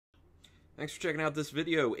Thanks for checking out this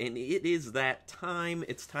video, and it is that time.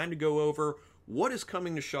 It's time to go over what is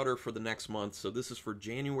coming to Shudder for the next month. So this is for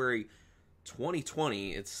January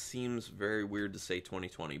 2020. It seems very weird to say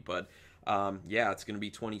 2020, but yeah, it's going to be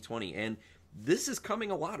 2020. And this is coming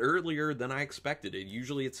a lot earlier than I expected it.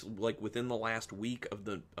 Usually it's like within the last week of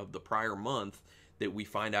the prior month that we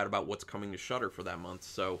find out about what's coming to Shudder for that month.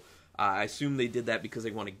 So I assume they did that because they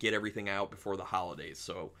want to get everything out before the holidays.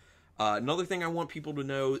 So another thing I want people to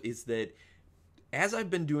know is that as I've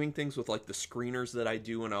been doing things with like the screeners that I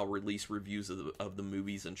do, and I'll release reviews of the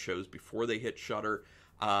movies and shows before they hit Shudder,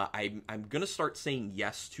 I'm going to start saying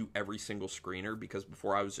yes to every single screener, because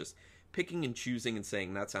before I was just picking and choosing and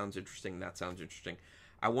saying, that sounds interesting, that sounds interesting.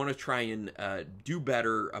 I want to try and do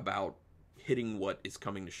better about hitting what is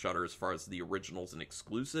coming to Shudder as far as the originals and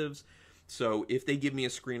exclusives. So if they give me a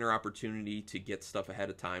screener opportunity to get stuff ahead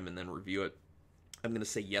of time and then review it, I'm going to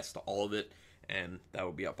say yes to all of it, and that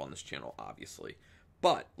will be up on this channel, obviously.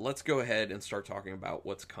 But let's go ahead and start talking about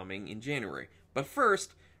what's coming in January. But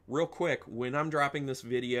first, real quick, when I'm dropping this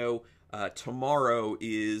video, tomorrow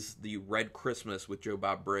is the Red Christmas with Joe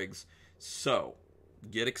Bob Briggs. So,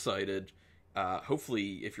 get excited.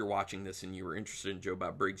 Hopefully, if you're watching this and you were interested in Joe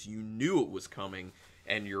Bob Briggs, you knew it was coming,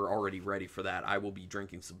 and you're already ready for that. I will be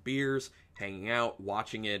drinking some beers, hanging out,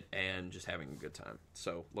 watching it, and just having a good time.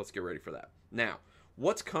 So, let's get ready for that. Now,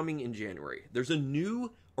 what's coming in January? There's a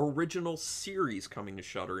new original series coming to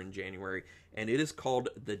Shudder in January, and it is called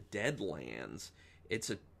The Deadlands. It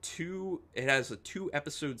has a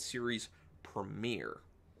 2-episode series premiere.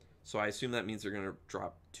 So I assume that means they're going to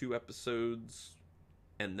drop 2 episodes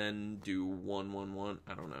and then do 1.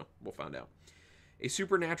 I don't know. We'll find out. A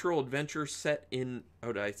supernatural adventure set in,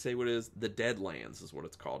 oh, did I say what it is? The Deadlands is what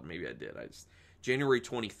it's called. Maybe I did. January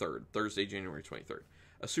 23rd, Thursday, January 23rd.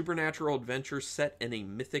 A supernatural adventure set in a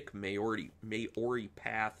mythic Maori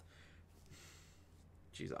path.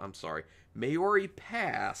 Jeez, I'm sorry. Maori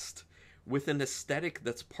past with an aesthetic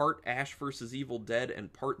that's part Ash vs. Evil Dead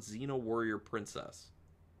and part Xena Warrior Princess.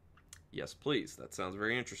 Yes, please. That sounds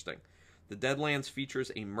very interesting. The Deadlands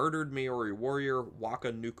features a murdered Maori warrior,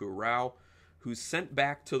 Waka Nuku Rao, who's sent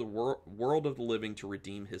back to the world of the living to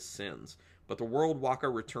redeem his sins. But the world Waka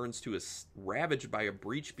returns to is ravaged by a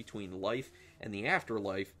breach between life and the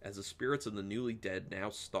afterlife, as the spirits of the newly dead now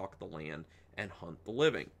stalk the land and hunt the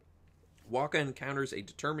living. Waka encounters a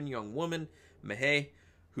determined young woman, Mehe,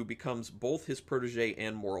 who becomes both his protege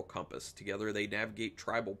and moral compass. Together they navigate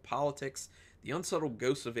tribal politics, the unsettled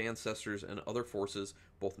ghosts of ancestors, and other forces,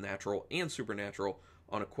 both natural and supernatural,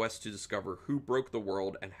 on a quest to discover who broke the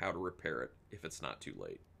world and how to repair it, if it's not too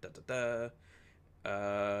late.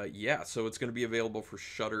 Yeah, so it's going to be available for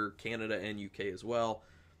Shudder, Canada, and UK as well.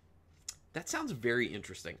 That sounds very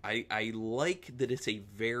interesting. I like that it's a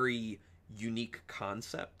very unique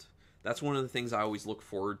concept. That's one of the things I always look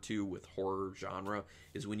forward to with horror genre,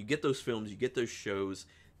 is when you get those films, you get those shows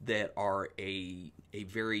that are a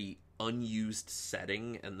very unused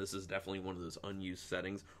setting, and this is definitely one of those unused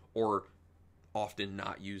settings, or often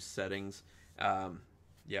not used settings.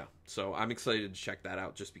 Yeah, so I'm excited to check that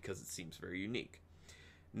out just because it seems very unique.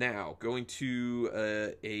 Now, going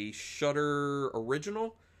to a Shudder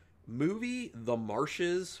original movie, The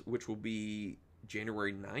Marshes, which will be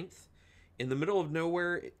January 9th. In the middle of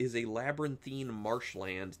nowhere is a labyrinthine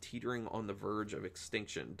marshland teetering on the verge of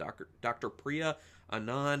extinction. Dr. Priya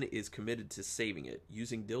Anand is committed to saving it,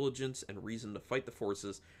 using diligence and reason to fight the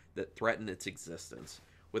forces that threaten its existence.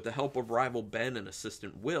 With the help of rival Ben and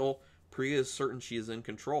assistant Will, Priya is certain she is in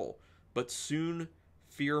control, but soon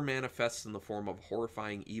fear manifests in the form of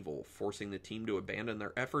horrifying evil, forcing the team to abandon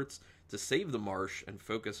their efforts to save the marsh and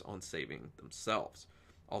focus on saving themselves.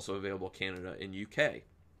 Also available Canada and UK.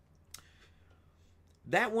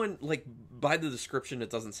 That one, like, by the description, it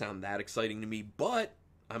doesn't sound that exciting to me, but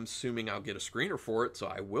I'm assuming I'll get a screener for it, so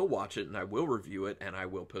I will watch it, and I will review it, and I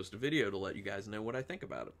will post a video to let you guys know what I think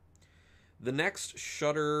about it. The next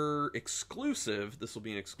Shudder exclusive, this will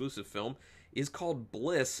be an exclusive film, is called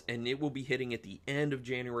Bliss, and it will be hitting at the end of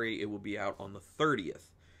January. It will be out on the 30th.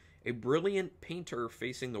 A brilliant painter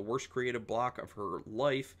facing the worst creative block of her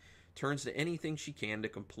life turns to anything she can to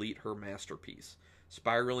complete her masterpiece,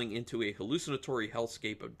 spiraling into a hallucinatory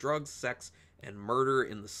hellscape of drugs, sex, and murder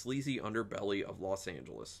in the sleazy underbelly of Los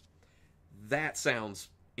Angeles. That sounds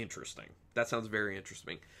interesting. That sounds very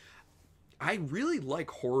interesting. I really like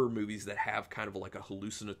horror movies that have kind of like a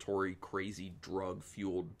hallucinatory, crazy,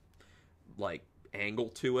 drug-fueled, like, angle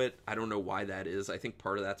to it. I don't know why that is. I think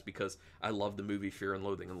part of that's because I love the movie Fear and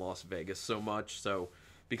Loathing in Las Vegas so much, so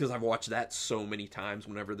because I've watched that so many times,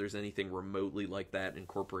 whenever there's anything remotely like that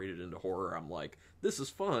incorporated into horror, I'm like, this is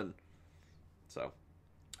fun. So,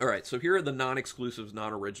 All right, so here are the non-exclusives,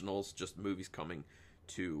 non-originals, just movies coming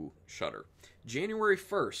to Shudder. January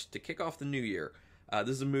 1st, to kick off the new year.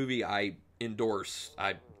 This is a movie I endorse.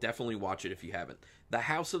 I definitely watch it if you haven't. The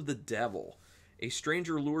House of the Devil. A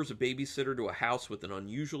stranger lures a babysitter to a house with an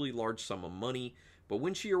unusually large sum of money, but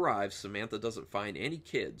when she arrives, Samantha doesn't find any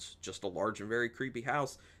kids, just a large and very creepy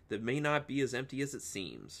house that may not be as empty as it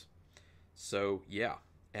seems. So, yeah,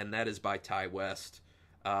 and that is by Ty West.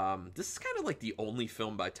 This is kind of like the only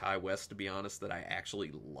film by Ty West, to be honest, that I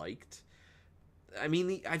actually liked. I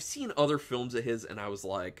mean, I've seen other films of his, and I was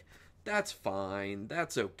like, that's fine,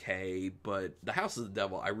 that's okay, but The House of the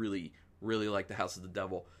Devil, I really, really like The House of the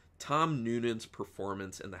Devil. Tom Noonan's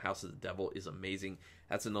performance in The House of the Devil is amazing.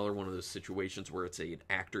 That's another one of those situations where it's an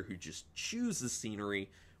actor who just chews the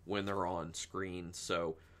scenery when they're on screen.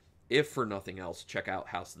 So, if for nothing else, check out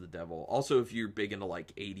House of the Devil. Also, if you're big into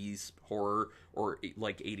like 80s horror or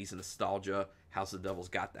like 80s nostalgia, House of the Devil's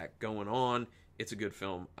got that going on. It's a good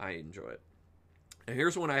film. I enjoy it. And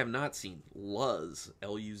here's one I have not seen. Luz,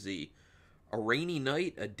 L-U-Z. A rainy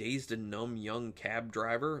night, a dazed and numb young cab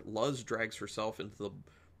driver, Luz drags herself into the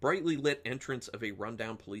brightly lit entrance of a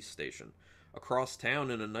rundown police station. Across town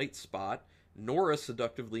in a night spot, Nora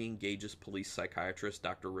seductively engages police psychiatrist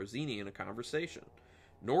Dr. Rosini in a conversation.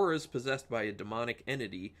 Nora is possessed by a demonic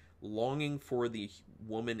entity longing for the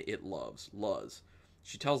woman it loves, Luz.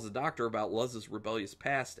 She tells the doctor about Luz's rebellious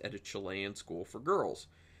past at a Chilean school for girls.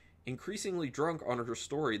 Increasingly drunk on her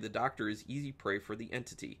story, the doctor is easy prey for the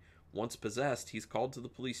entity. Once possessed, he's called to the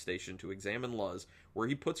police station to examine Luz, where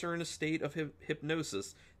he puts her in a state of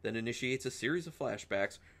hypnosis that initiates a series of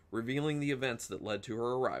flashbacks, revealing the events that led to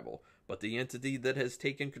her arrival. But the entity that has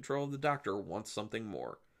taken control of the doctor wants something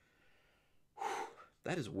more.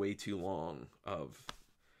 That is way too long of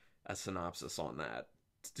a synopsis on that.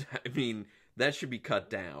 I mean, that should be cut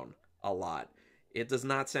down a lot. It does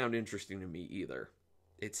not sound interesting to me either.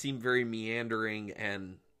 It seemed very meandering,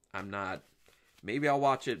 and I'm not... Maybe I'll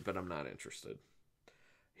watch it, but I'm not interested.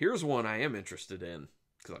 Here's one I am interested in,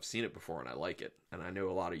 because I've seen it before and I like it, and I know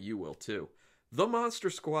a lot of you will too. The Monster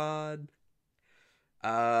Squad.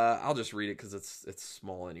 I'll just read it because it's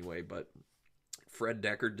small anyway, but Fred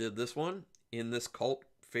Decker did this one. In this cult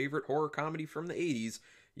favorite horror comedy from the 80s,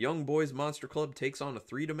 Young Boys Monster Club takes on a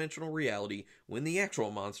three-dimensional reality when the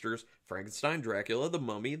actual monsters, Frankenstein, Dracula, the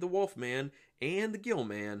Mummy, the Wolfman, and the Gill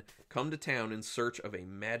Man, come to town in search of a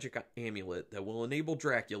magic amulet that will enable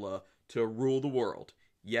Dracula to rule the world.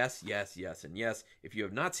 Yes, yes, yes, and yes. If you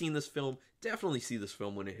have not seen this film, definitely see this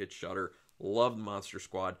film when it hits Shudder. Love the Monster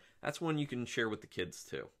Squad. That's one you can share with the kids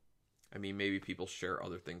too. I mean, maybe people share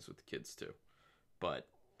other things with the kids too, but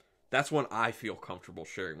that's one I feel comfortable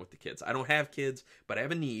sharing with the kids. I don't have kids, but I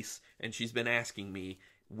have a niece, and she's been asking me,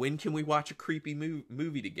 when can we watch a creepy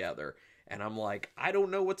movie together? And I'm like, I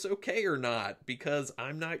don't know what's okay or not, because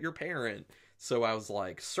I'm not your parent. So I was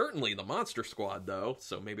like, certainly the Monster Squad, though.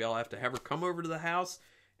 So maybe I'll have to have her come over to the house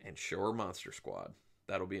and show her Monster Squad.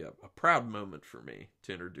 That'll be a proud moment for me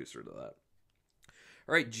to introduce her to that.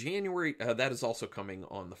 All right, January, that is also coming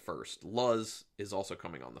on the 1st. Luz is also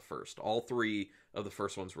coming on the 1st. All three of the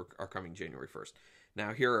first ones are coming January 1st.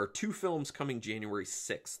 Now, here are two films coming January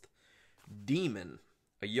 6th. Demon.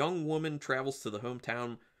 A young woman travels to the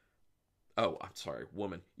hometown... Oh, I'm sorry,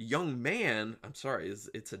 woman. Young man, I'm sorry,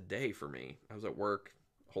 it's a day for me. I was at work,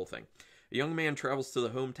 whole thing. A young man travels to the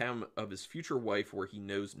hometown of his future wife where he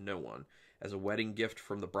knows no one. As a wedding gift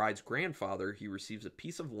from the bride's grandfather, he receives a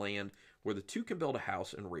piece of land where the two can build a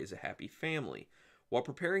house and raise a happy family. While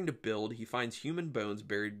preparing to build, he finds human bones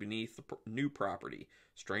buried beneath the new property.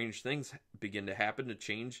 Strange things begin to happen to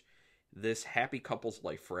change this happy couple's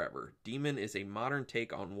life forever. Demon is a modern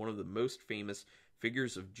take on one of the most famous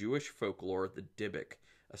figures of Jewish folklore, the Dybbuk,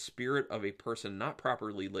 a spirit of a person not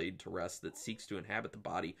properly laid to rest that seeks to inhabit the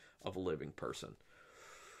body of a living person.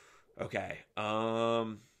 Okay,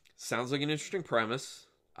 sounds like an interesting premise.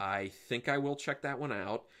 I think I will check that one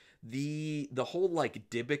out. The whole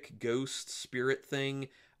like Dybbuk ghost spirit thing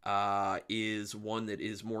is one that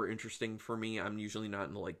is more interesting for me. I'm usually not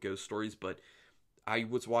into like ghost stories, but I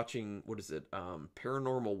was watching, what is it?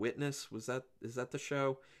 Paranormal Witness, is that the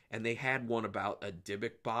show? And they had one about a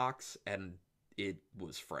Dybbuk box, and it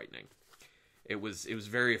was frightening. It was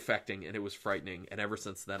very affecting, and it was frightening. And ever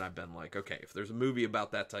since then, I've been like, okay, if there's a movie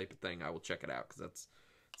about that type of thing, I will check it out, because that's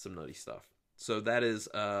some nutty stuff. So that is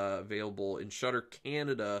available in Shudder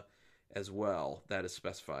Canada as well. That is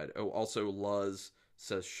specified. Oh, also Luz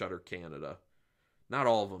says Shudder Canada. Not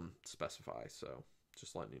all of them specify, so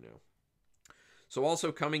just letting you know. So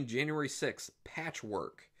also coming January 6th,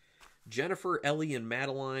 Patchwork. Jennifer, Ellie, and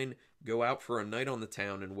Madeline go out for a night on the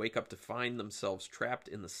town and wake up to find themselves trapped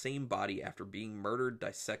in the same body after being murdered,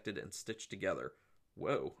 dissected, and stitched together.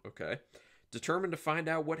 Whoa, okay. Determined to find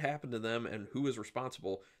out what happened to them and who is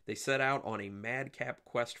responsible, they set out on a madcap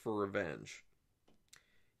quest for revenge.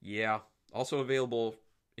 Yeah, also available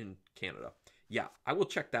in Canada. Yeah, I will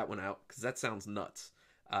check that one out because that sounds nuts.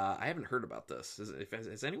 I haven't heard about this.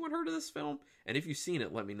 Has anyone heard of this film? And if you've seen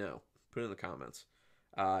it, let me know. Put it in the comments.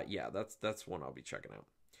 Yeah, that's one I'll be checking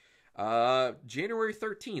out. January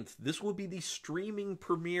 13th. This will be the streaming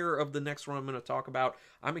premiere of the next one I'm going to talk about.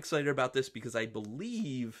 I'm excited about this because I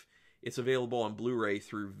believe it's available on Blu-ray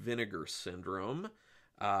through Vinegar Syndrome.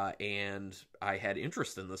 And I had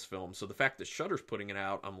interest in this film. So the fact that Shudder's putting it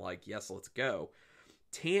out, I'm like, yes, let's go.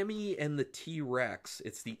 Tammy and the T-Rex.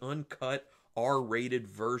 It's the uncut R-rated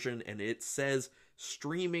version, and it says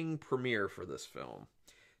streaming premiere for this film.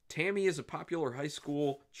 Tammy is a popular high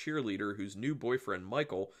school cheerleader whose new boyfriend,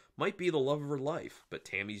 Michael, might be the love of her life, but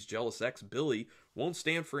Tammy's jealous ex, Billy, won't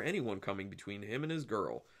stand for anyone coming between him and his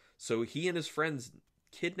girl. So he and his friends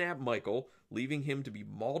kidnap Michael, leaving him to be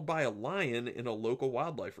mauled by a lion in a local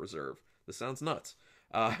wildlife reserve. This sounds nuts.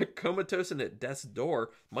 Comatose and at death's door,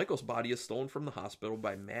 Michael's body is stolen from the hospital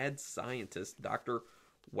by mad scientist Dr.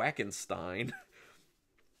 Wackenstein,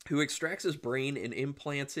 who extracts his brain and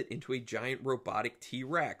implants it into a giant robotic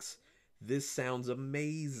T-Rex. This sounds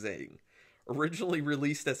amazing. Originally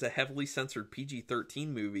released as a heavily censored PG-13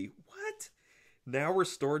 movie, what? Now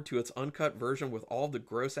restored to its uncut version with all the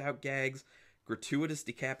gross-out gags, gratuitous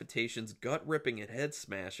decapitations, gut-ripping, and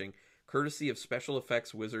head-smashing, courtesy of special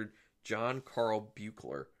effects wizard John Carl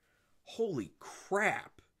Buechler. Holy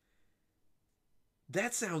crap!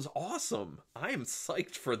 That sounds awesome. I am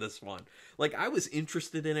psyched for this one. Like, I was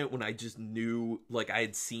interested in it when I just knew, like, I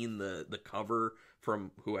had seen the cover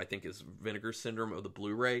from who I think is Vinegar Syndrome of the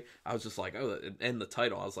Blu-ray. I was just like, oh, and the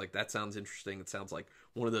title, I was like, that sounds interesting. It sounds like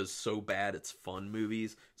one of those so bad it's fun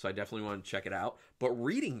movies. So I definitely want to check it out. But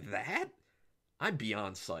reading that, I'm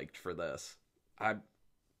beyond psyched for this.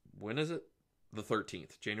 When is it? The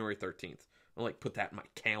 13th, January 13th. I'll like put that in my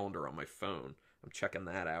calendar on my phone. I'm checking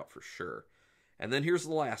that out for sure. And then here's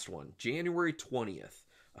the last one, January 20th,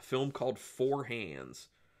 a film called Four Hands.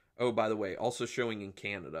 Oh, by the way, also showing in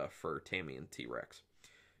Canada for Tammy and T-Rex.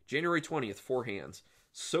 January 20th, Four Hands.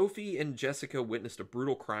 Sophie and Jessica witnessed a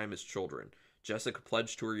brutal crime as children. Jessica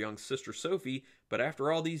pledged to her young sister Sophie, but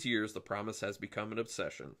after all these years, the promise has become an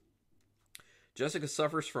obsession. Jessica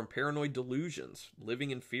suffers from paranoid delusions, living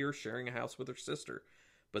in fear, sharing a house with her sister.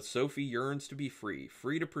 But Sophie yearns to be free,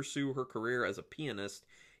 free to pursue her career as a pianist,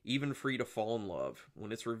 even free to fall in love.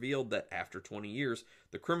 When it's revealed that after 20 years,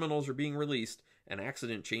 the criminals are being released, an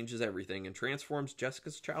accident changes everything and transforms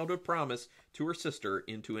Jessica's childhood promise to her sister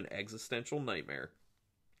into an existential nightmare.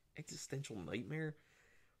 Existential nightmare?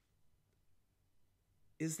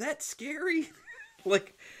 Is that scary?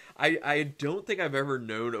 Like, I don't think I've ever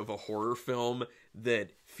known of a horror film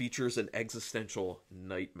that features an existential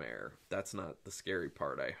nightmare. That's not the scary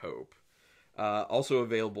part, I hope. Also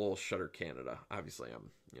available Shudder Canada. Obviously, I'm,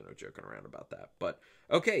 joking around about that. But,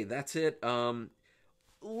 okay, that's it.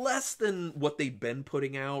 Less than what they've been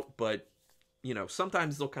putting out, but,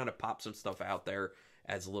 sometimes they'll kind of pop some stuff out there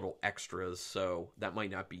as little extras, so that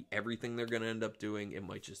might not be everything they're going to end up doing. It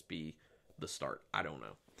might just be the start. I don't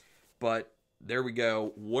know. But there we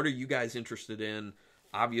go. What are you guys interested in?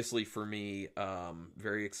 Obviously, for me,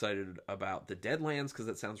 very excited about the Deadlands because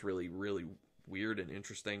that sounds really, really weird and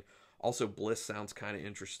interesting. Also, Bliss sounds kind of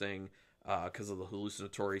interesting because of the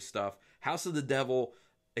hallucinatory stuff. House of the Devil,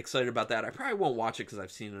 excited about that. I probably won't watch it because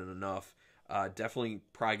I've seen it enough. Definitely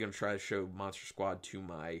probably going to try to show Monster Squad to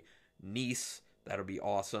my niece. That'll be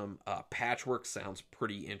awesome. Patchwork sounds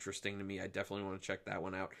pretty interesting to me. I definitely want to check that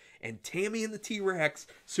one out. And Tammy and the T-Rex,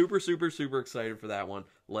 super, super, super excited for that one.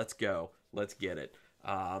 Let's go. Let's get it.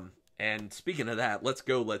 And speaking of that, let's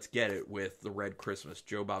get it with the Red Christmas.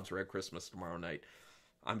 Joe Bob's Red Christmas tomorrow night.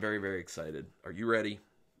 I'm very, very excited. Are you ready?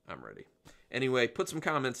 I'm ready. Anyway, put some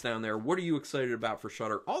comments down there. What are you excited about for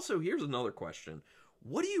Shudder? Also, here's another question.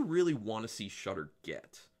 What do you really want to see Shudder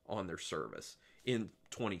get on their service in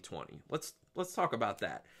 2020? Let's talk about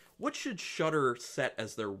that. What should Shudder set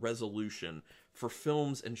as their resolution for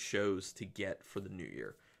films and shows to get for the new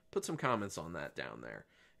year? Put some comments on that down there,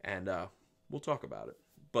 and we'll talk about it.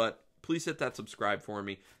 But please hit that subscribe for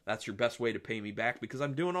me. That's your best way to pay me back because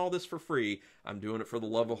I'm doing all this for free. I'm doing it for the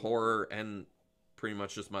love of horror and pretty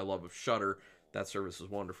much just my love of Shudder. That service is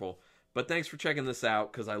wonderful. But thanks for checking this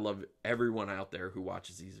out because I love everyone out there who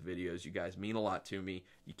watches these videos. You guys mean a lot to me.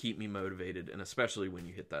 You keep me motivated, and especially when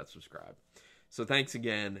you hit that subscribe. So thanks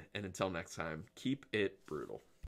again, and until next time, keep it brutal.